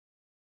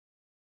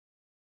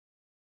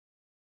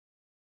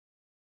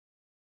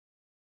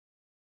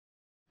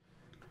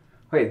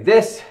Okay,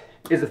 this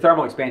is a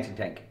thermal expansion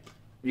tank.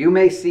 You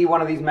may see one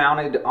of these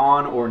mounted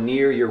on or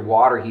near your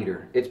water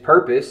heater. Its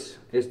purpose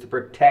is to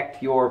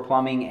protect your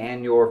plumbing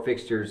and your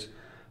fixtures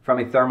from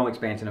a thermal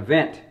expansion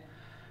event.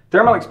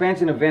 Thermal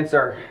expansion events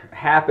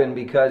happen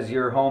because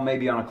your home may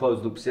be on a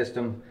closed loop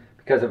system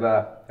because of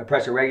a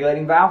pressure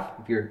regulating valve.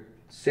 If your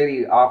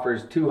city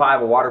offers too high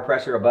of a water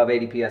pressure above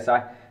 80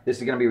 psi, this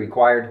is going to be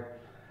required.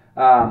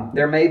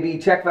 There may be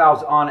check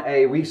valves on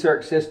a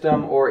recirc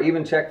system or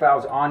even check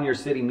valves on your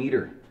city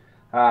meter.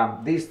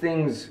 These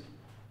things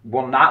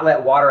will not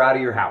let water out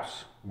of your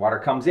house. Water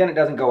comes in, it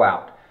doesn't go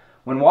out.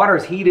 When water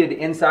is heated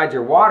inside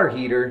your water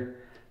heater,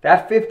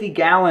 that 50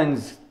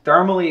 gallons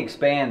thermally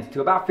expands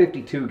to about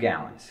 52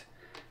 gallons.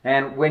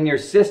 And when your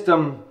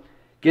system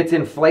gets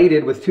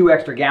inflated with 2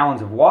 extra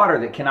gallons of water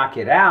that cannot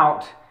get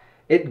out,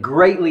 it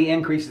greatly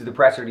increases the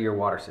pressure to your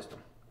water system.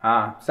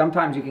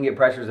 Sometimes you can get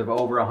pressures of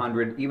over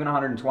 100, even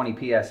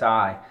 120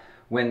 psi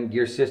when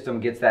your system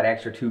gets that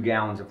extra 2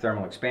 gallons of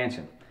thermal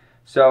expansion.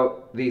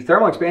 So the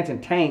thermal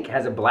expansion tank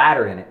has a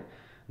bladder in it.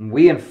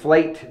 We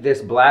inflate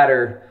this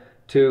bladder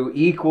to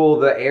equal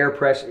the air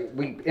pressure.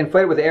 We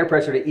inflate it with air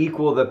pressure to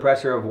equal the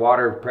pressure of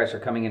water pressure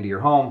coming into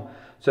your home,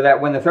 so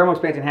that when the thermal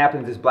expansion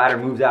happens, this bladder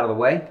moves out of the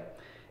way.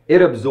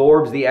 It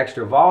absorbs the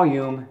extra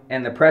volume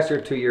and the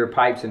pressure to your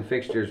pipes and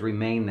fixtures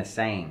remain the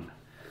same.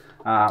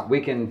 We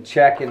can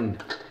check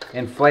and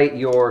inflate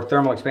your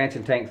thermal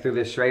expansion tank through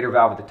this Schrader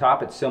valve at the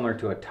top. It's similar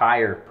to a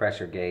tire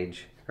pressure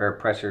gauge or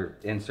pressure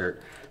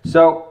insert.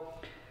 So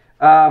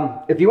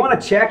if you want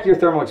to check your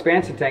thermal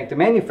expansion tank, the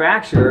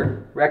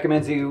manufacturer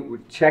recommends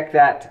you check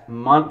that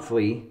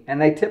monthly,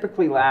 and they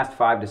typically last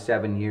 5 to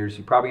 7 years.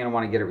 You're probably going to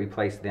want to get it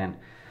replaced then.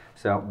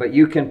 But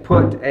you can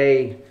put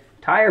a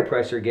tire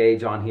pressure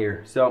gauge on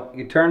here. So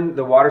you turn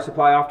the water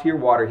supply off to your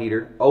water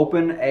heater,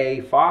 open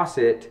a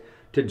faucet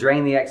to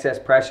drain the excess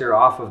pressure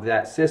off of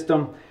that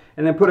system,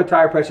 and then put a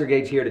tire pressure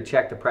gauge here to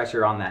check the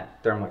pressure on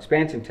that thermal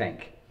expansion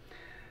tank.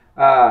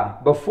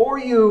 Before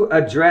you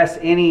address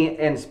any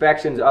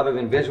inspections other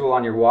than visual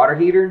on your water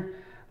heater,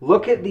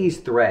 look at these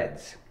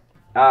threads.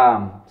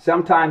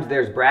 Sometimes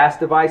there's brass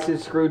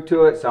devices screwed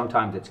to it,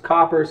 sometimes it's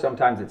copper,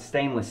 sometimes it's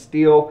stainless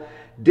steel.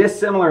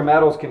 Dissimilar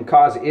metals can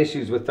cause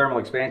issues with thermal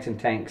expansion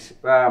tanks,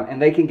 and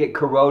they can get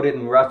corroded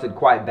and rusted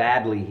quite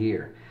badly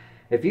here.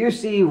 If you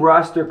see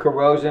rust or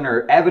corrosion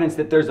or evidence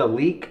that there's a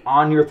leak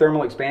on your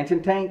thermal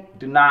expansion tank,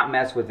 do not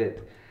mess with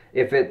it.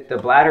 If the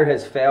bladder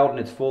has failed and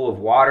it's full of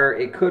water,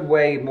 it could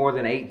weigh more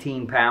than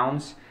 18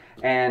 pounds,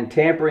 and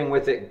tampering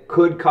with it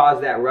could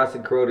cause that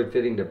rusted, corroded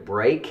fitting to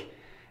break.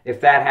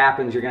 If that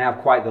happens, you're going to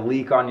have quite the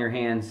leak on your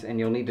hands, and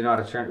you'll need to know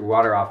how to turn your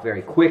water off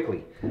very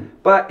quickly.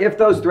 But if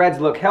those threads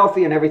look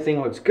healthy and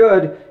everything looks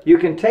good, you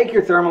can take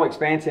your thermal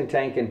expansion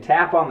tank and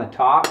tap on the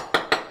top.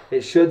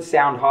 It should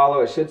sound hollow.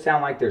 It should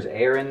sound like there's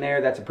air in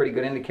there. That's a pretty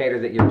good indicator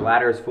that your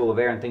bladder is full of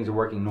air and things are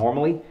working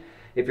normally.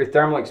 If your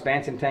thermal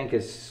expansion tank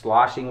is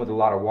sloshing with a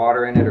lot of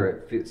water in it,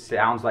 or it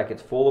sounds like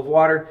it's full of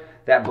water,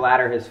 that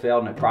bladder has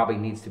failed and it probably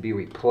needs to be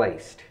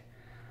replaced.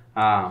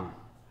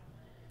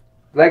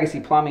 Legacy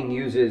Plumbing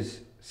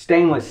uses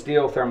stainless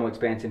steel thermal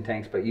expansion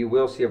tanks, but you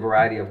will see a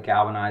variety of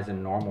galvanized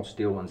and normal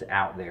steel ones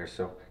out there,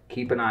 so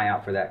keep an eye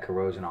out for that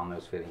corrosion on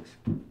those fittings.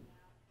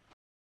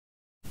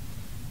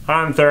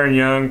 Hi, I'm Theron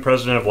Young,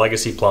 president of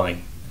Legacy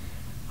Plumbing.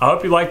 I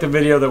hope you liked the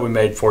video that we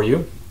made for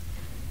you.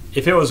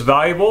 If it was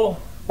valuable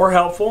or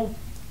helpful,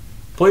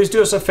 please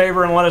do us a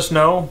favor and let us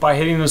know by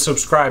hitting the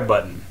subscribe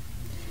button.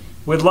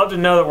 We'd love to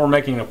know that we're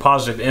making a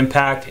positive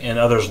impact in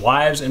others'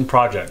 lives and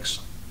projects.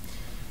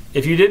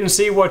 If you didn't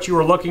see what you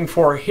were looking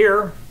for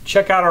here,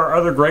 check out our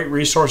other great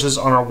resources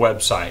on our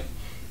website.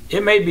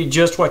 It may be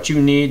just what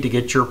you need to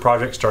get your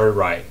project started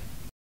right.